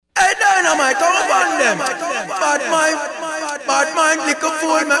Dynamite, come on them. Bad mind, little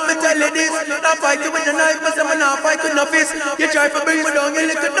fool, make me tell you this. Not fight you with a knife, but I'm not fight with no fist. You try to bring me down, you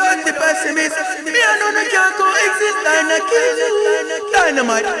little dirty pessimist. Me I know I can't coexist, I not kill you.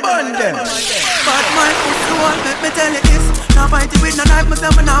 Dynamite, burn them. Bad mind, pussy one, make me tell you this. Not fight you with no knife, but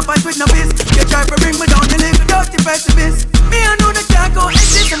I'm not fight with no fist. You try to bring me down, you little dirty pessimist. Me I know I can't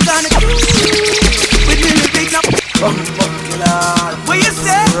coexist, I'm gonna kill you. With me little now. What you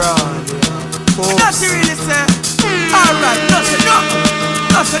say? That's you really say. Alright, nothing,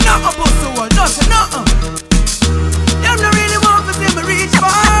 pussy one, nothing. Them don't really want to see me reach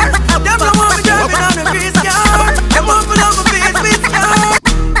far. Them don't want me driving on a grease car. Them want to love a face with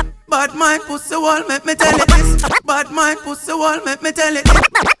car. Bad mind pussy wall, make me tell you this. Bad mind pussy wall, make me tell you this.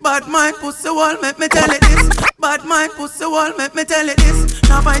 Bad mind pussy wall, make me tell you this. Bad mind pussy wall, make me tell you this.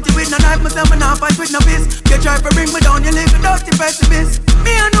 Now fight you with no knife, myself, now fight with no fist. You try to bring me down, you little dirty pessimist.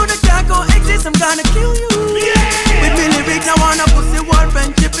 Me I know that can't coexist, I'm gonna kill you. With me lyrics, I wanna pussy wall.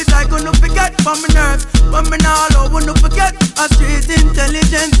 Friendship is like gonna forget from my nerves. But me now I wanna forget. A street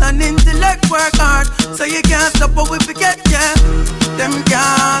intelligence and intellect work hard. So you can't stop what we forget, yeah. Them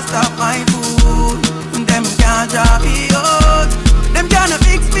can't stop my food. Them can't drop me out. Them can't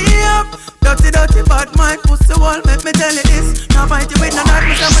mix me up. Dirty bad mind pussy wall, make me tell you this. Now fight you with no knife,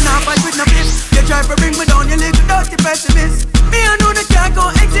 myself, and now fight with no fist. You try to bring me down, you little dirty pessimist. Me I know that can't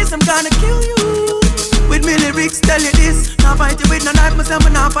coexist, I'm gonna kill you. With me lyrics tell you this. Now fight you with no knife, myself,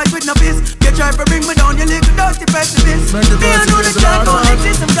 and now fight with no fist. You try to bring me down, you little dirty pessimist. Me I know that can't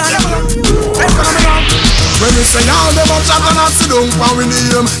coexist, I'm gonna kill you. When we say all them up chat and a sit down for we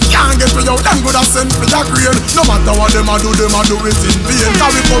name. Can't get me out, them good a send for your grain. No matter what them a do it in vain.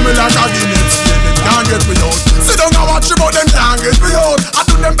 Cause we coming like a Guinness, them can't get me out. Sit down and watch you but them can't get me out. I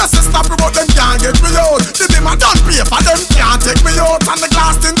do them best to stop me but them can't get me out. The them a done paper, them can't take me out. And the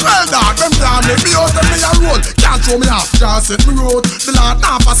glass tin 12 dark, them can't make me out. Them me a roll, can't show me half, can't set me out. The Lord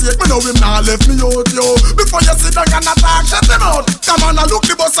not forsake me, know him not left me out, yo. Before you sit down and attack, shut them out. Come on, I look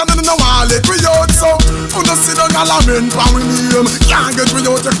the bus and then no one let me out, so sit down and lament for we name. Can't get me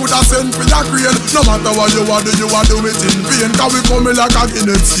out, you coulda sent for your grain. No matter what you a do it in vain. Cause we coming like a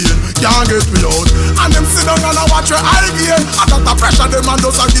Guinness stain. Can't get me out. And them sit down and I watch your eye gain. And that the pressure them and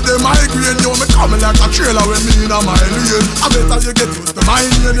just a give them migraine. Yo, me coming like a trailer when me in a my lane. I better you get used to my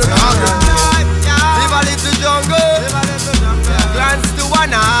lane. You can't get me out. Live a little jungle. Glance to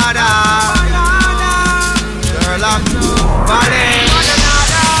another. Girl, I'm valley.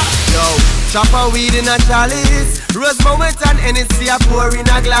 Chop a weed in a chalice. Rose moment and Hennessy a pour in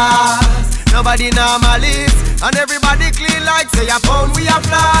a glass. Nobody normalist. And everybody clean like say a pound we a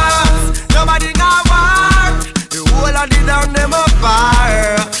flash. Nobody now war. The whole of the down them a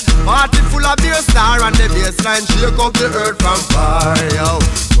fire. Party full of beer star and the baseline shake up the earth from far. Yo.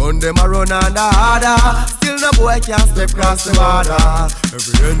 Run them a run under harder. Still no boy can step across the border.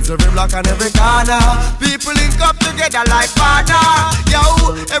 Every ends, every block and every corner. People link up together like partner.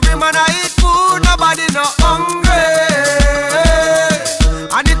 Yo, every man a eat food, nobody no hungry.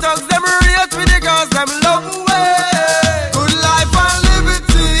 And the thugs them rate with the girls them love way. Good life and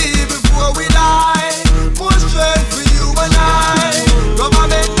liberty before we die. More strength for you and I.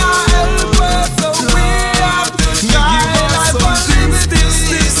 Government not help us, so we have to try. Life and liberty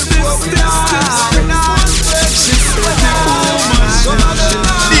before we die.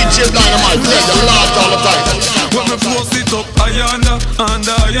 DJ Dynamite, play the laugh all the time. When me post it up, Ayanda,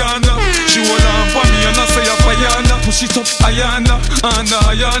 Ayanda. She hold on for me and I say Ayanda. Push it up, Ayanda,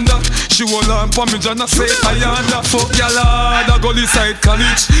 Ayanda. She hold on for me and I say Ayanda. Fuck ya lad, I go inside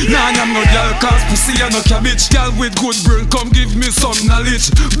college. Nah, I'm no girl cause pussy and no cabbage. Girl with good brain, come give me some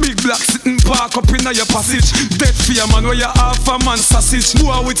knowledge. Big black sitting park up in your passage. Dead fear man where you half a man sausage.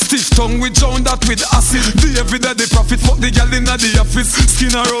 Boy with stiff tongue, we drown that with acid. David the prophet, fuck the girl in the office.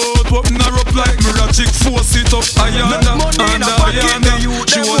 Skin her out, open her up like mirror chick. Force it up, Ayanda, Ayanda.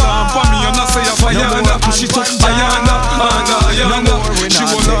 She hold on for me and I say Ayanda. Push it up, Ayanda, Ayanda. She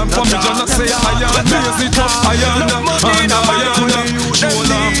hold on for me and I say Ayanda. Raise it up, Ayanda, Ayanda. She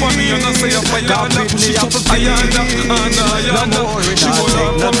hold on for me and I say Ayanda. Push it up, Ayanda, Ayanda. She hold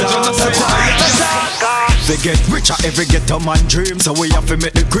on for me and I say Ayanda. They get richer every ghetto man dream. So we have to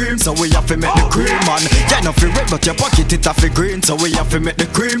make the cream, so we have to make the cream, man. Get no feel red, but your pocket it have to green. So we have to make the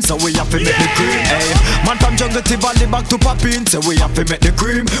cream, so we have to make the cream. Hey, man from jungle to valley back to poppin'. So we have to make the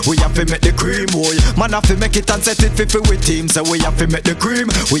cream, we have to make the cream, boy. Man have to make it and set it fit with team. So we have to make the cream,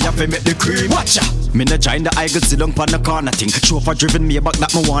 we have to make the cream. Watcha! Me no join the eye go sit down pon the corner thing. Chauffeur driven me back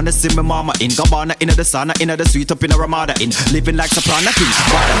that me wanna see me mama in. Gabbana in the sauna, in the suite up in a Ramada in. Living like soprano king.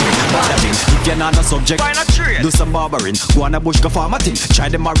 Bada thing. If you're not a subject. Do some barbering, go on a bush, go farm a thing. Try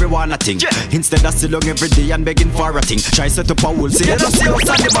the marijuana thing. Instead of sit down every day and begging for a thing. Try set up a wholesale, just see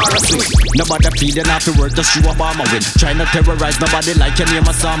outside the bar a swing. Nobody feed you not to work, just you a bomber win. Try not terrorize nobody like your name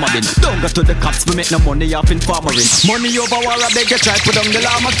a Sama bin. Don't go to the cops to make no money off in farmering. Money over war, I beg you try put on the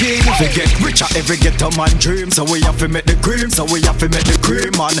llama king. We get richer every ghetto man dream. So we have to make the cream, so we have to make the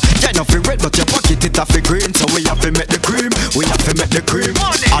cream, man. Get no free red, but your pocket it a free green. So we have to make the cream, we have to make the cream.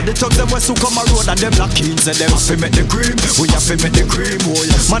 All the thugs them west who come a road and them lock in. So them have to make the cream, we have to make the cream, boy.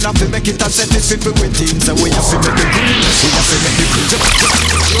 Man have to make it and set it fit with team. So we have to make the cream, we have to make the cream.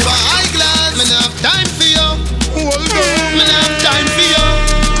 You are high glass, man have time for you. Hold on, man have time for you.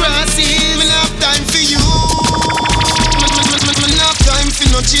 Grassy, man have time for you. Man have time for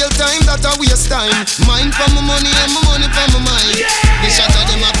no jail time, that a waste time. Mind for my money and my money for my mind. The shot of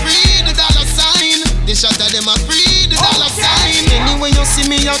them a free the dollar sign. The shot of them a free the dollar sign. Anyway you see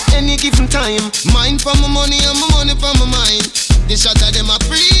me at any given time. Mind for my money and my money for my mind. The shot of them a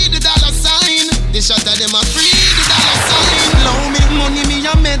free the dollar sign. The shot of them a free the dollar sign. Low me money me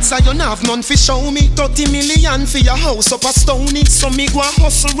a meds I don't have none fi show me. 30 million for your house up a Stony. So me go a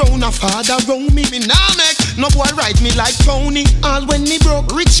hustle round a father round me. Me nah make no boy ride me like pony. All when me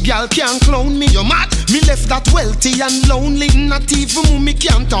broke rich gal can't clone me. You mad? Me left that wealthy and lonely. Not even mommy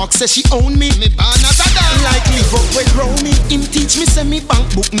can't talk say she own me. Me born as a dog like live up with Romy. Him teach me say me bank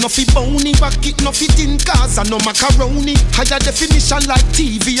book no fi bony. Back it no fit in cars and no macaroni. Higher definition like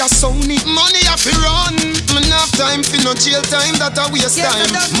TV or Sony. Money a fi run. Man have time fi no jail time, that a waste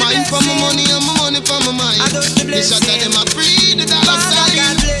time. Mind for my money and my money for my mind. The shot of them a free the dollar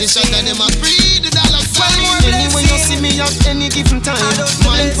sign. The shot of them a free the dollar sign. Anyway you see me at any given time.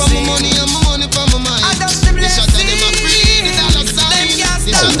 Mind for my money and my money for my mind. The shot of them a free the dollar sign.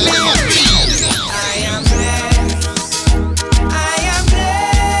 The shot of them a free. I am blessed. I am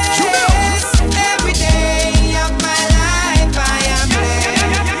blessed. Every day of my life I am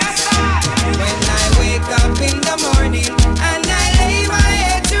blessed. When I wake up in the morning and I lay my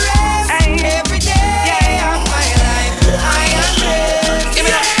head to rest. Every day of my life I am blessed. Give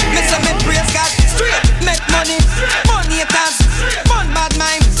me that. Me say me praise God. Straight make money. Money haters. Fun bad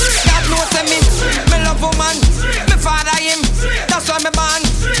mind. God knows me. Me love woman. Me father him. That's why me born.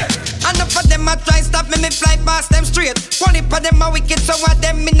 Enough of them a try stop me fly past them straight. One heap of them a wicked, so what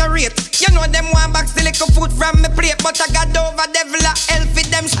them in a rate. You know them want back still little food from me plate, but I got over devil a hell for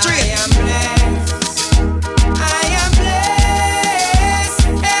them straight. I am blessed. I am blessed.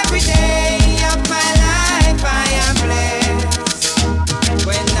 Every day of my life I am blessed.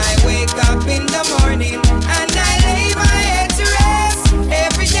 When I wake up in the morning and I lay my head to rest.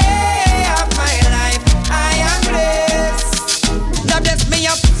 Every day of my life I am blessed. Now bless me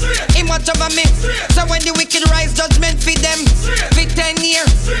up. Watch over me. So when the wicked rise, judgment for them. For 10 years,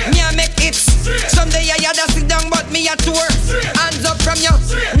 me a make it. Someday I had to sit down, but me a tour. Hands up from you,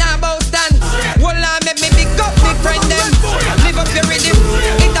 now bow stand. Well, I make me big up, me friend them. Live up your rhythm,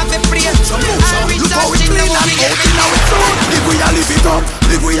 it have a place. I reach out in the movie. Live we a live it up,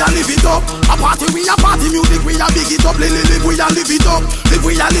 live we a live it up. A party we a party music, we a big it up. Live we a live it up, live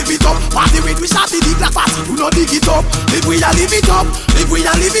we a live it up. Party with we start the dig like party, do not dig it up. Live we a live it up, live we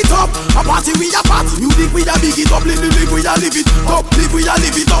a live it up. A party we a party music, we a big it up. Live we a live it up, live we a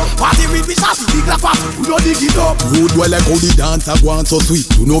live it up. Party with we start the dig like party, do not dig it up. Rude well like how the dancer go on so sweet,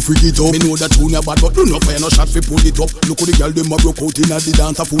 do not freak it up. Me know that tune a bad, but do not fire no shot fi pull it up. Look how the girl dem a broke out inna the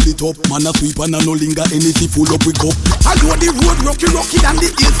dance a pull it up. Man a sweep and a no linger, anything full up we cup. I know the road rocky and the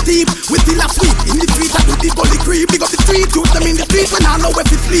hill steep. We still a sweep in the street and do the gully creep. Big up the street, use them in the street when I know where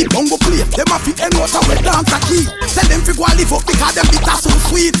to sleep. Bongo play, them a fi end out a wet dance a key. Tell them fi go a live up because them bitter so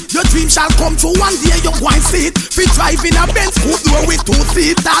sweet. Your dream shall come true one day, you go and see it. Fi drive in a Benz, good door with 2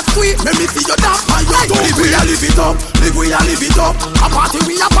 seats. That's sweet, let me see you dance and you do. Live we a live it up, live we a live it up. A party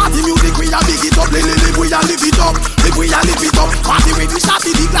we a party music, we a big it up. Live we a live it up, live we a live it up. Party with we start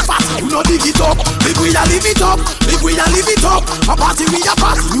the dig like party, do not dig it up. Live we a live it up, live we a live it up. A party we a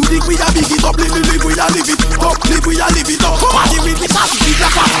party music, we a big it up. Live we a live it up, live we a live it up. Party with we start the dig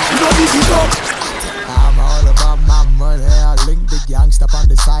like party, do not dig it up. I'm all about my money. I link the gangsta on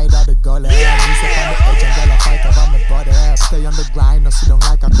the side of the gully. I use up on the edge and girl I fight over my body. Stay on the grind, no sit down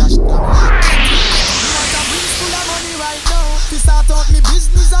like a dash down. Want a breeze full of money right now. To start out me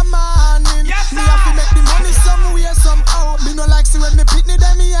business a morning. Me have to make the money somewhere somehow. Me no like see when me pitney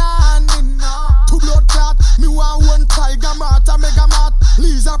them me handing. Two blood clot. Me want one Tiger Mart, a Mega Mart,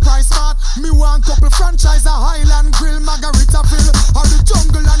 Lisa Price Mart. Me want couple franchise, a Highland Grill, Margaritaville, or the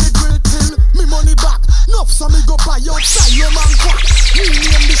Jungle and the Grill Till. Me money back, nuff so me go buy outside your man quack. Me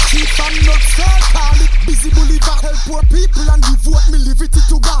name the street from not sir, call it Busy Boulevard. Help poor people and devote me liberty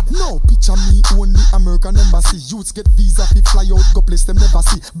to God. No picture me only American Youths get visa fi fly out, go place them never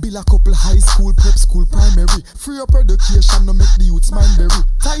see. Bill a couple high school, prep school, primary. Free up education, no make the youths mind berry.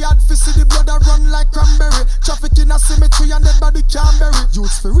 Tired fi see the blood a run like cranberry. Traffic in a cemetery and dead body can't bury.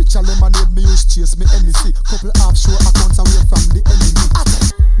 Youths fi rich a lemonade, me use chase me NEC. Couple offshore accounts away from the enemy.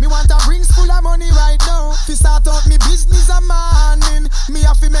 Me want a rings full of money right now. Fi start out me business a morning. Me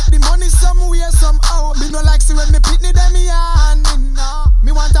have to make the money somewhere somehow. Me no like see when me pitney them me handing.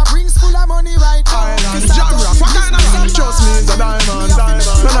 Me want a rings full of money right now. What kind of man? Trust me, it's a diamond. Me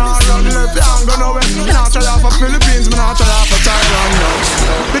nah run left, I ain't go nowhere. Me nah try off for Philippines, me nah try off for Thailand, no.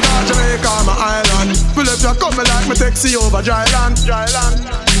 Because Jamaica my island. Pull up your coming like me taxi over dry land.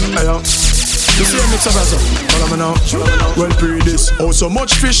 Hey yo. You see me say so, follow me now. Well pre this, oh so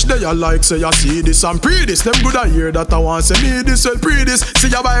much fish there you like say you see this and pre this. Them good I hear that I want say me this. Well pre this, see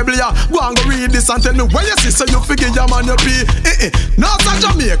your Bible ya, go and go read this and tell me where you see so you figure your man you pee. Not a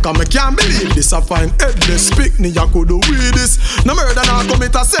Jamaica, me can't believe this. I find headless pick me ya could do with this. No murder now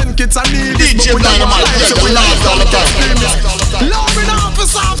commit a send kids and need this. DJ Dynamite, love me now for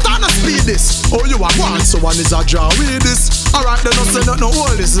soft and a speed this. Oh you a want so one is a draw with this. Alright then no say no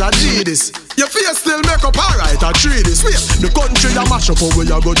all this is a G this. Your face still make up alright, I treat this. Wait, the country ya mash up, how we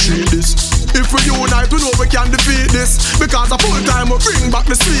ya go treat this? If we unite, we know we can defeat this. Because a full time we bring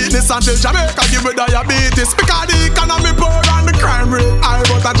back the sweetness until Jamaica give me diabetes. Because the economy poor and the crime rate high,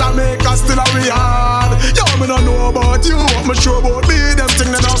 but a Jamaica still a we hard. Yo, me no know about you, what me sure about me. Them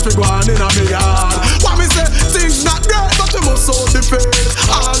things that don't go on in a me yard. What me say, things not great, but we must so defeat.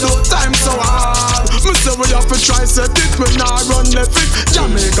 All those times so hard. Me say we have to try set it, we not run left it.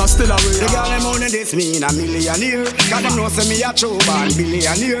 Jamaica still a we hard. Them only this mean a millionaire. Cause them know say me a true born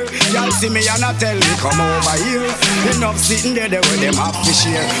billionaire. Y'all see me and a tell me come over here. Enough sitting there where them have to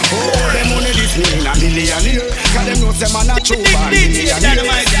share. Oh, them only this mean a millionaire. Cause them know say man a true born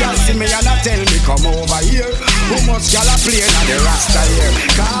billionaire. Y'all see me and a tell me come over here. Who much y'all a play na the Rasta here?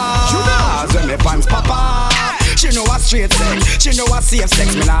 Cause when me pants pop off, she know what straight sex, she know what safe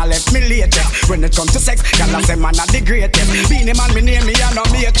sex. Me nah left me latest. When it come to sex, y'all a say man a the greatest. Beanie man me name me and no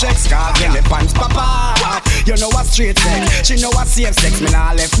matrix. Cause when me pants pop off, you know what straight sex, she know what safe sex. Me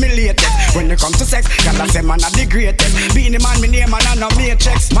nah left me latest. When it come to sex, y'all a say man a the greatest. Beanie man me name and no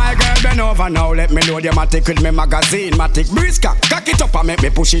matrix. My girl bend over now, let me load your matic with me magazine. Matic brisker, cock it up and make me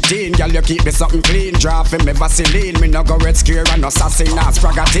push it in. Girl you keep me something clean, drop in me Vaseline. Me no go red scare and no sassy nah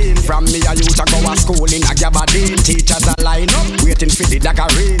spragatine. From me I used to go to school in a Gabardine. Teachers a line up, waiting for the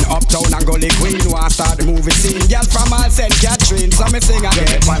Dakarine. Uptown and Gully Queen, want start the movie scene. Girl from all St. Catherine, so me sing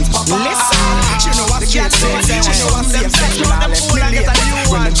again. Listen, she know what straight sex, she know what safe sex. Me nah left me late.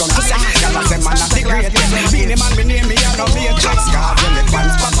 When it come to sex, girl I say man a the greatest. Beanie man me name me and no matrix. Cause when it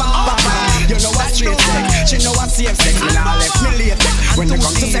pants papa, you know what straight sex, she know what safe sex. Me nah left me late. When it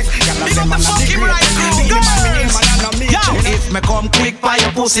come to sex, girl I say man a the greatest. Beanie man me name and no matrix. If me come quick by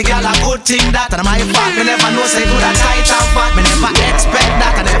your pussy, girl a good thing that. And my fault, me never know say good and tight and fat. Me never expect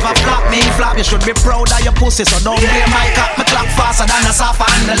that, I never flop me flap. You should be proud of your pussy, so don't blame my cock. Me clock faster than a sofa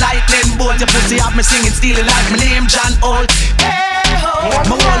and the lightning bolt. Your pussy have me singing stealing like my name John Holt.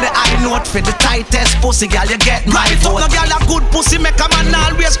 Me hold the high note for the tightest pussy, girl, you get my vote. No girl a good pussy make a man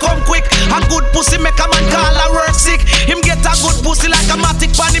always come quick. A good pussy make a man call a work sick. Him get a good pussy like a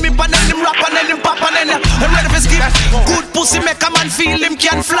matic pan him and then him rap and then him pop and then him ready for skip. Good pussy make a man feel him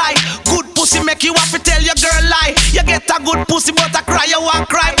can fly. Good pussy make you have to tell your girl lie. You get a good pussy but I cry, you want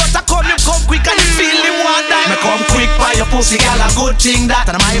cry. But I come, you come quick and you feel him want die. Me come quick by your pussy, girl, a good thing that.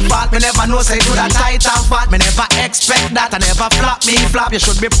 And my fault, me never know say good and tight and fat. Me never expect that, I never flop me flap. You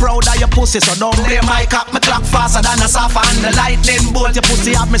should be proud of your pussy, so don't blame my cock. Me clock faster than a sofa and the lightning bolt. Your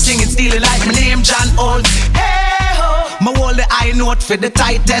pussy have me singing stealing like my name John Holt. Hey ho, me hold the high note for the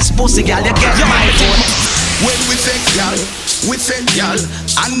tightest pussy, girl, you get my vote. When we sex, y'all,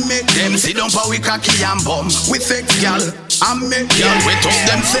 and make them sit down for we cocky and bum. We sex, y'all, and make y'all wet up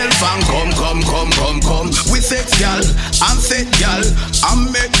themselves and come. We sex, y'all, and set y'all, and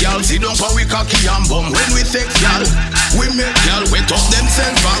make y'all sit down for we cocky and bum. When we sex, y'all, we make y'all wet up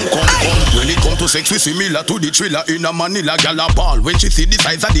themselves and come. When it come to sex, we similar to the thriller in a Manila. Gal a ball when she see the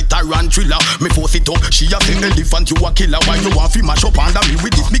size of the tarantula. Me force it up, she a say elephant, you a killer. Why you want fi mash up under me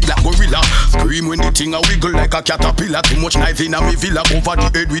with this big black gorilla? Scream when the thing a wiggle like a caterpillar. Too much knife in a me villa, over the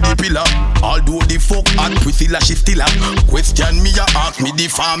head with the pillar. Although the fuck and Priscilla she still a question me, a ask me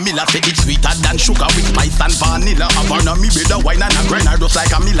the formula. Say it's sweeter than sugar with spice and vanilla. Havana me better wine and a grind her just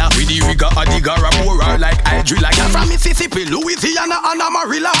like a miller. With the rigor a digger a borer like I drill. Like from Mississippi, Louisiana and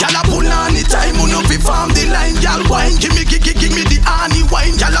Amarillo. Gyal a pull on the time, who no fi farm the line. Gyal wine, give me the honey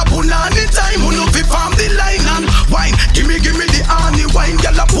wine. Gyal a pull on the time, who no fi farm the line and wine. Give me the honey wine.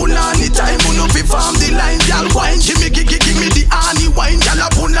 Gyal a pull on the time, who no fi farm the line. Gyal girl wine. Give me the honey wine. Girl a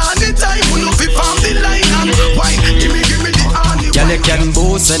pull on the time. Who know fi farm the line and wine. Give me the honey wine. Girl you can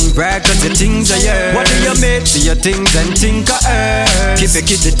boast and brag 'cause your things are yours. What do you make to your things and think of earth? Keep your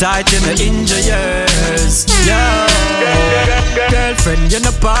kitty tight in the injure yours. Yeah. Girlfriend, you're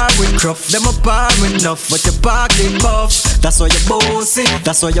not par with cruff. Them a par with enough, but your pocket puff. That's why you're bossy.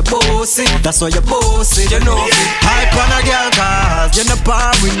 That's why you're bossy. That's why you're bossy. You know it. Hype on a girl cause you're not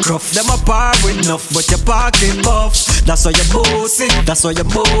par with cruff. Them a par with enough, but your pocket puff. That's why you're bossy. That's why you're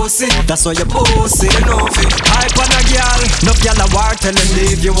bossy. That's why you're bossy. You know it. Hype on a girl. No girl a war tell them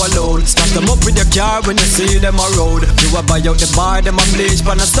leave you alone. Stop them up with your car when you see them a road. You a buy out the bar, them a bleach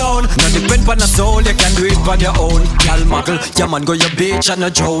pan a stone. No depend pan a soul, you can do it on your own. Girl muggle, your man go your beach and a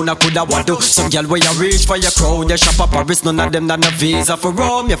drone. I coulda want to. Some girl where you reach for your crown. You shop at Paris, none of them not a visa for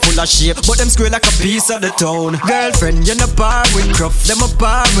Rome. You full of shit, but them squeal like a piece of the town. Girlfriend, you're not par with cruff. Them a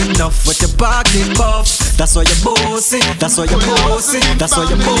par with enough, but your pocket puff. That's why you're bossy. That's why you're bossy. That's why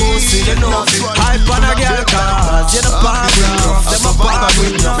you're bossy. You know hype on a girl cause you're not par with cruff. Them a par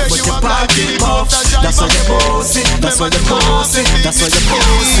with enough, but your pocket puff. That's why you're bossy. That's why you're bossy. That's why you're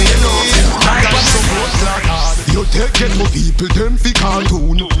bossy. You know hype on some you take get more people, them fi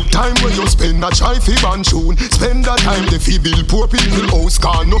cartoon. Time when you spend a try fi ban tune. Spend that time they fi build poor people house.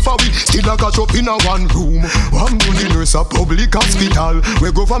 Can't no for we still a catch up in a one room. One good nurse a public hospital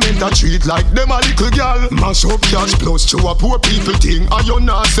where government a treat like them a little girl. Mash up cash plus to a poor people thing. And you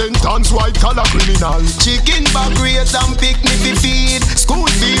not sentence white collar criminal. Chicken bag rates and picnic fi feed. School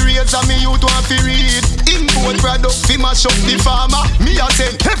fee rates and me youth want fi read. Import product fi mash up the farmer. Me a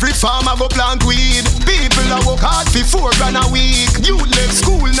say every farmer go plant weed. People a work hard fi 4 grand a week. You left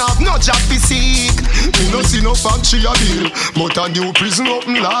school now, no job fi seek. Me no see no factory a deal, but a new prison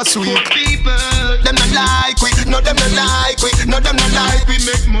open last week. People, them not like we, no them not like we, no them not like we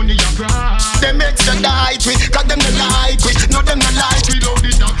make money a cry. Them extradite we, 'cause them not like we, no them not like we. Load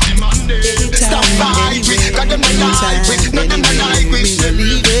the taxi Monday, stop fight we, 'cause them not like we, no them not like we.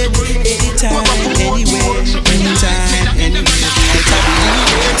 Believe it, anytime, anywhere, anytime, anywhere.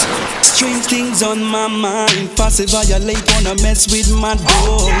 Strange things on my mind. Passive violate, wanna mess with my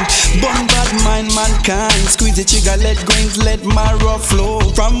dog. Bun bad mind, mankind. Squeeze the trigger, let grains, let my rough flow.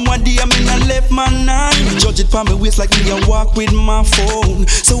 From one day I'm in a left my nine. Judge it from my waist like me, I walk with my phone.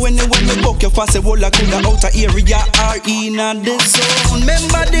 So when you want me book your fast, well, I could have outer area or in the zone.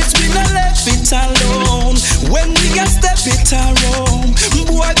 Remember this, we not left it alone. When we get step it around.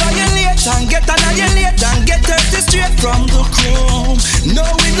 Boy, violate and get annihilate and get 30 straight from the chrome. No,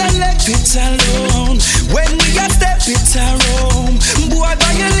 we not left it alone. When we got step it around. Boy,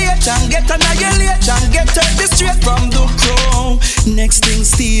 violate and get annihilate and get 30 straight from the chrome. Next thing,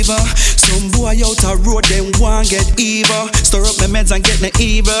 Steve, some boy out a road, them want get evil. Stir up my meds and get me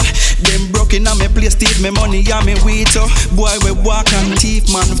evil. Them broken on me place, steal me money and me wheat. Boy, we walk and thief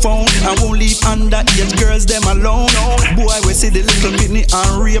man phone. I won't leave underage girls, them alone. Boy, we see the little pitney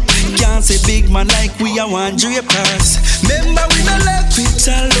and rape. Can't say big man like we are one drapers. Remember we not left it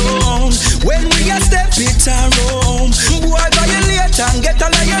alone. When we a step it around. Boy, violate and get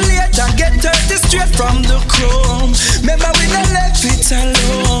annihilate and get 30 straight from the chrome. Remember we not left it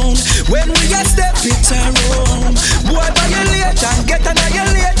alone. When we a step it around. Boy, violate and get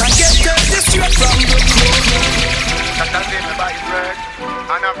annihilate and get 30 straight from the chrome. That I say me by his word,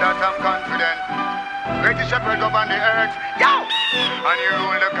 and of that I'm confident. Greatest shepherd govern the earth, yo, and he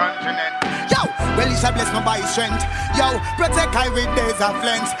rule the continent. Yo, well, he shall bless me by his strength. Yo, protect I with days of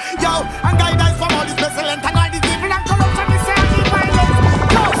length. Yo, and guide us from all this pestilence and all this evil and corruption. We say the violence.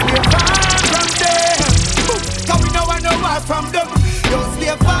 Yo, stay far from them. Cause we know I know far from them. Yo,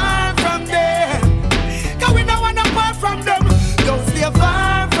 stay far from them. Cause we know I know far from them. Yo, stay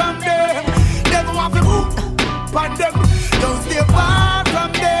far from them. Never want to move on them. Yo, stay far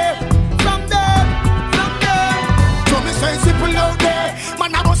from them. From them. From them. So me say simple out there.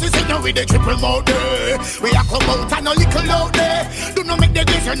 Man, I must say no with the triple mode. We are come out and no little out there. Do not make the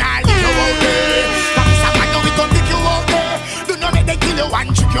vision all little out there. Cause some man know we gon' pick you out there. Do not make the kill you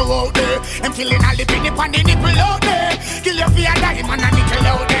and trick you out there. I'm killing all the penny pan the nipple out there. Kill you for your diamond and nickel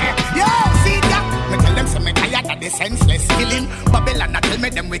out there. Yo, see that? Me tell them say me tired of the senseless killing. Babylon a tell me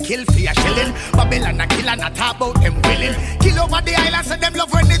them we kill for a shilling. Babylon a kill and a talk about them willing. Kill over the island so them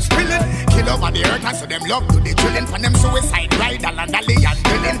love when it's spilling. Kill over the earth and so them love to the drilling. For them suicide ride and dally and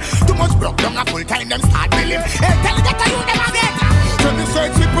drilling. Too much broke down a full time them start billing. Hey, tell me that you them again. So me say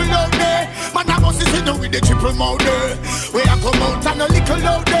triple out there. Man I must sit down with the triple mode there. We a come out and a little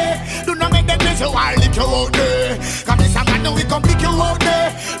out there. Do not make them miss you or lick you out there. Cause this a man know we come pick you out there.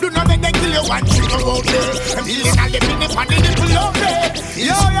 Do not make them kill you and trick you out there. I'm feeling all the penny on the little out there.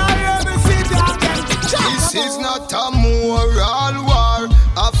 Yo, me see that again. This is not a moral war,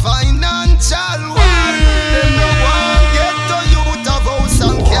 a financial war. Them no want get to youth of house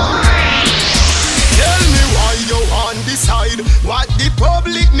and car. Tell me why you want decide what the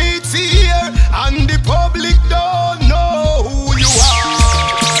public needs to hear, and the public don't know who you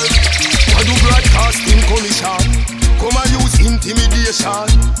are. I do broadcasting commission, come and use intimidation.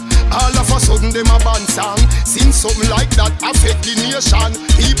 All of a sudden them a band song, sing something like that affect the nation.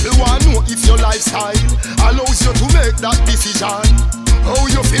 People want know if your lifestyle allows you to make that decision. How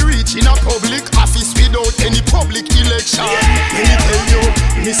you feel reach in a public office without any public election? Let me tell you,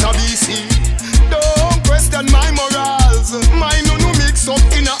 Mr. BC, don't question my morals. Mine no mix up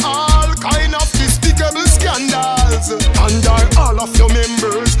in all kind of despicable scandals. And are all of your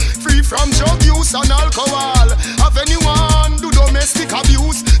members free from drug use and alcohol? Have anyone do domestic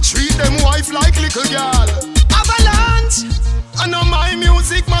abuse? Treat them wife like little girl. Avalanche! I know my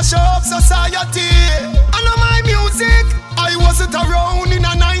music mash up society. I know my music. I wasn't around in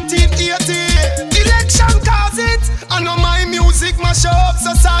a 1980. Election cause it. I know my music mash up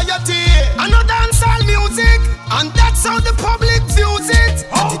society. I know dancehall music, and that's how the public views it.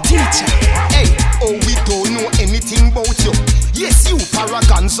 The teacher, hey, oh we don't know anything about you. Yes, you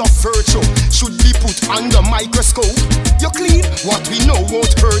paragons of virtue should be put under microscope. You clean, what we know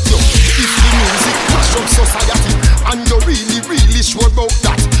won't hurt you. If the music mash up society, and you're really sure about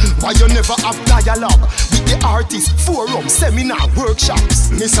that, why you never have dialogue with the artists, forum, seminar,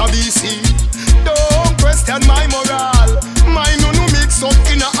 workshops? Mr. BC, don't question my moral. Mine no mix up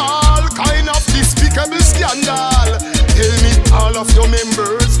in all kind of despicable scandal. Tell me all of your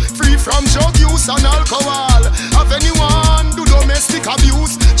members free from drug use and alcohol. Have anyone do domestic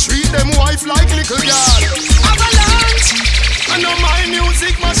abuse? Treat them wife like little girl. Avalanche! I know my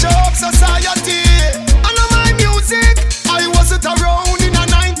music mash up society. I know my music. I wasn't around in a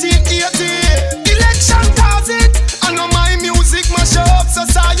 1980. Election cause it. I know my music mash up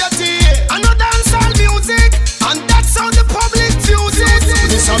society. I know dancehall music, and that's how the public views it.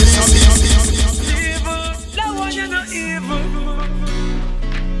 Evil, that one you know evil.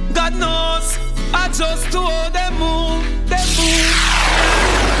 God knows, I just do how they move, they move.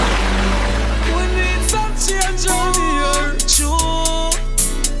 We need some change on here, true.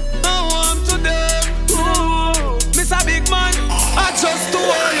 I want to them, Mr. Big Man, I just do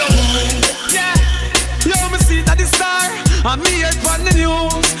how you move. Yeah, you me see that the star, and me head from the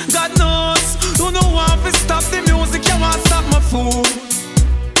news. God knows, you know want to stop the music, you want to stop my food.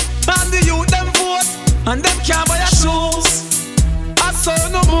 And the youth them vote, and them can't buy your shoes. I saw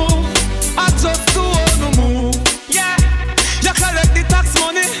no move, I just do all no move. Yeah, you collect the tax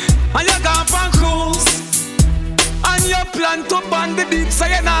money, and you gone from cruise. And you plan to ban the beat, so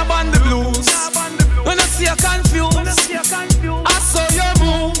you not ban the blues. When I see you confused, I saw your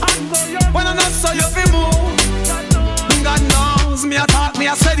move. When I not saw you fi move. God knows, me a talk, me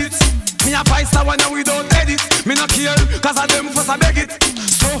a said it. Me a buy star when we don't edit. Me no care, cause of them first I beg it.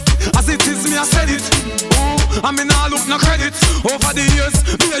 So, as it is, me a said it. Oh, and me nah look no credit. Over the years,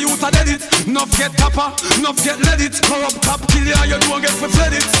 me a youth a dead it. Nuff get copper, nuff get let it. Corrupt top kill ya, you don't get for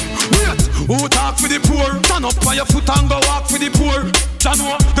fled it. Wait, who talk for the poor? Stand up on your foot and go walk for the poor. You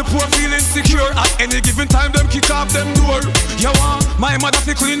know, the poor feel insecure. At any given time, them kick off them door. You want my mother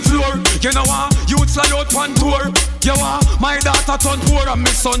fi clean floor. You know what, youth fly out on tour. You want my daughter turn poor and my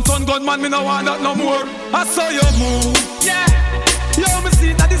son turn gunman. Me no want that no more. I saw you move, yeah. You me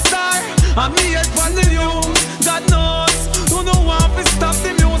see that the star, and me head from the news. God knows, you know want to stop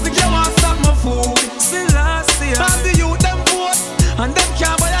the music, you want to stop my food. Still last year, and the youth them vote, and them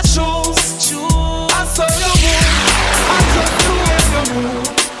can't buy your shoes. I saw you move, I just do what you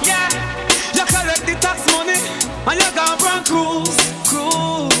move. Yeah, you collect the tax money, and you gone from cruise.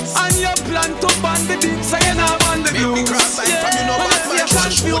 And you plan to ban the beat, so you not ban the blues. Make the cross sign from you no bad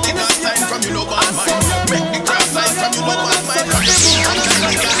mind. Shoot the cross sign from you no bad mind. Make the cross sign from you no bad mind.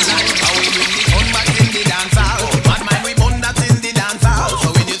 How we bring the fun back in the dance hall. Bad mind we burn that in the dance hall. So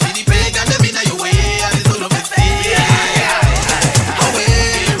when you see the pagan them in your way, and it's all of it stay.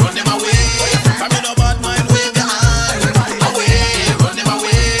 Away, run them away. From you no bad mind, wave your hand. Away, run them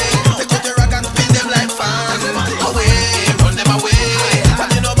away. Take out your rock and spin them like fan. Away, run them away. From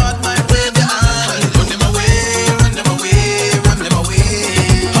you no bad mind, wave your hand. Run them away, run them away, run them away.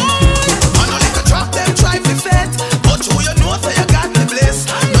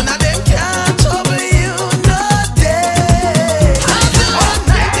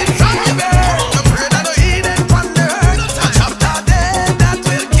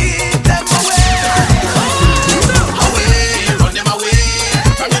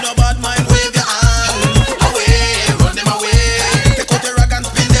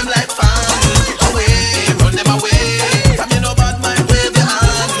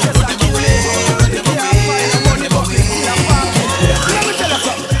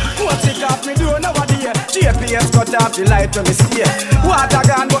 off the light when me stay. Water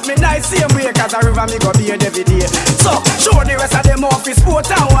gone but me nice same way, cause a river me go bathe every day. So, show the rest of them off his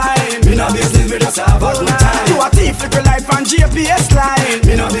sport and wine. Me no business, me just have a good time. You a thief, little life and GPS line.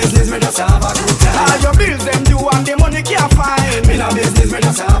 Me no business, me just have a good time. All your bills them due and the money can't find. Me no business, me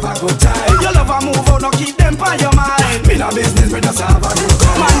just have a good time. Your love a move out, no keep them by your mind. Me no business, me just have a good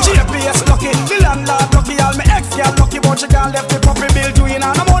time. Man, GPS lucky, the landlord lucky, all me ex-girl lucky, but she can't left the puppy bill doing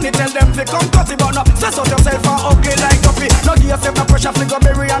and the money tell them to come cut it, but no, stress out yourself and ugly like Duffy. No give yourself no pressure, flick up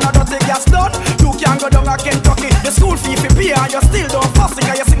berry and no dirty gas done. You can't go down a Kentucky, the school fee for pay and you still don't fuss it,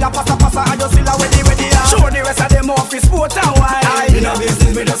 cause you still a passa and you still a ready. Show the rest of them off his sport and wine. Me no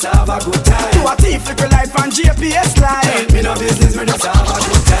business, me just have a good time. You a thief, little life and GPS line. Me no business, me just have a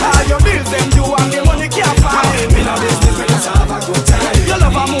good time. All your bills them due and the money can't find. Me no business, me just have a good time. Your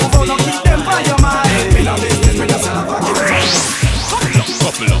love a move out, no keep them by your mind. Me no business, me just have a good time. Couple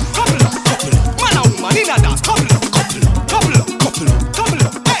up. Man and woman in a dance. Couple up.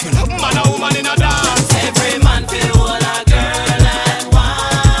 Hey, man and woman in a dance. Every man feel hold a girl and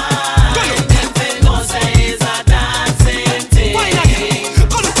wine. Them feel no say it's a dancing thing.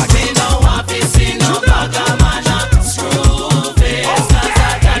 Me no want to see no bag of man a screw face, cause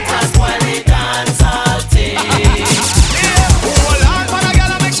that a spoil the dance all thing. Hold on, man a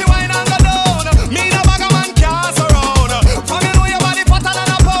girl make she wine and go down. Me no bag of man can't surround. From you know your body fatter than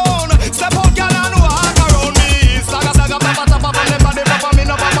a pound. Step out girl and walk around me. Saga papa from the body papa. Me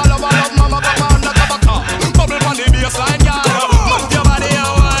no papa love mama papa undercover car. Bubble from the baseline girl. Move your body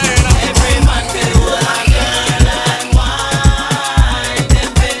and wine. Every man feel hold a girl and wine. Them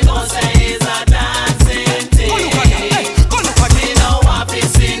feel no say it's a dancing thing. Me no want to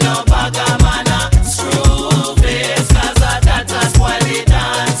see no bag of man a screw face, cause that a spoil the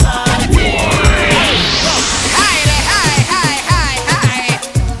dance all thing.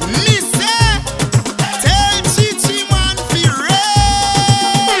 Listen, tell Chichi man fi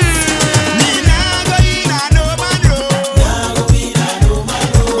rest. Me nah go in a no man road.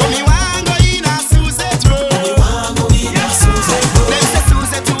 But me wan go in a Suzette road. Them say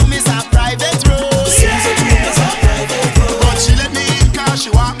Suzette to me a private road. But she let me in 'cause she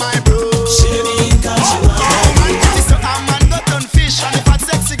want my bro. Man, this so a man got on fish, and if hot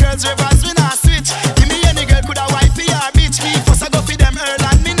sexy girls rivers we nah switch. Give me any girl coulda wifey or bitch. Keep us a go fi them earl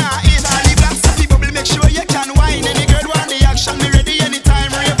and me nah eat. All the black stuffy bubble make sure you can wine. Any girl want the action, me ready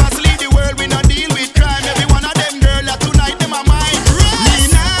anytime. Ravers lead the world, we no deal with crime. Every one of them girl that tonight them a mine. Me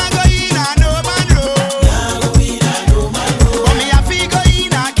nah go in a no man road. But me a fi go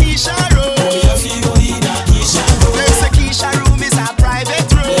in a Keisha road. Them say Keisha room is a private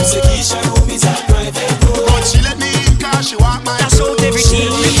road. But she let me in 'cause she want my Dash out everything.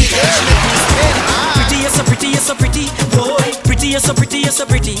 Pretty, you're so pretty, you're so pretty, boy. Pretty, you're so pretty, you're so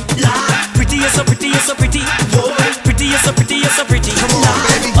pretty. Pretty, you're so pretty, you're so pretty, boy. Pretty, you're so pretty, you're so pretty. Come on,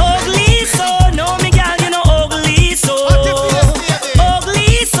 baby. Ugly so, no me gal, you know ugly so.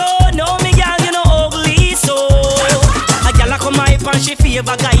 Ugly so, no me gal, you know ugly so. A gal a come hype and she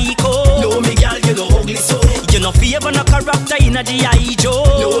favor guy co. No me gal, you know ugly so. You know favor no character in a G.I. Joe.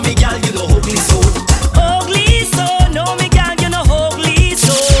 No me gal, you know ugly so. Ugly so, no me gal, you know ugly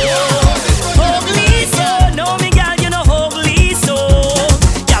so. Ugly so, no me gal, you know ugly so.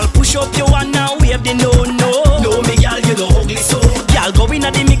 Gal push up your one now, wave the no. No me gal, you know ugly so. Gal go in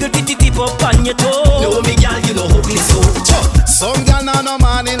at the middle, tip up on your toe. No me gal, you know ugly so. Some gal now no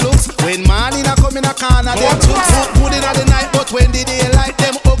man in looks. When man in a come in a corner, them look good in the night, but when the daylight,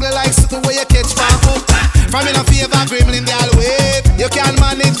 them ugly like something where you catch from hook. From in a favor gremlin gal wave, you can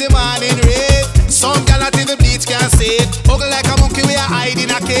manage the man in rave. Some gal not even bleach can save. Ugly like a monkey we are hide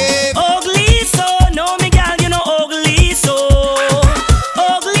in a cave. Ugly so, no me gal, you know ugly so.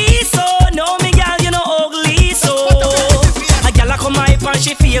 Ugly so, no me gal, you know ugly so. A gal a come hype and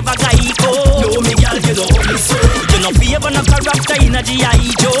she favor guy co. No me gal, you know ugly so. You know favor no character in a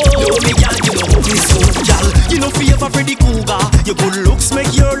G.I. Joe. No me gal, you know ugly so. Gal, you know favor Freddy Cougar. Your good looks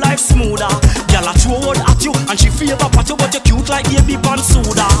make your life smoother. Gal a throw word at you and she favor pat you, but you cute like baby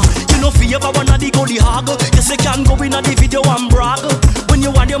Bansuda. You know favor one of the goalie hog. You say can go in a the video and brag. When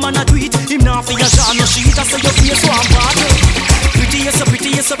you want your man a tweet, him now for your John no sheet. I say your face one bad. Pretty, you're so pretty,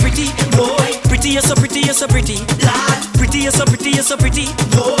 you're so pretty, boy. Pretty, you're so pretty, you're so pretty, lad. Pretty, you're so pretty, you're so pretty,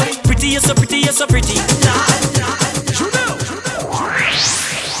 boy. Pretty, you're so pretty, you're so pretty, lad.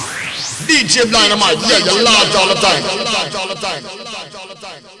 DJ Dynamite, yeah, you're large all the time.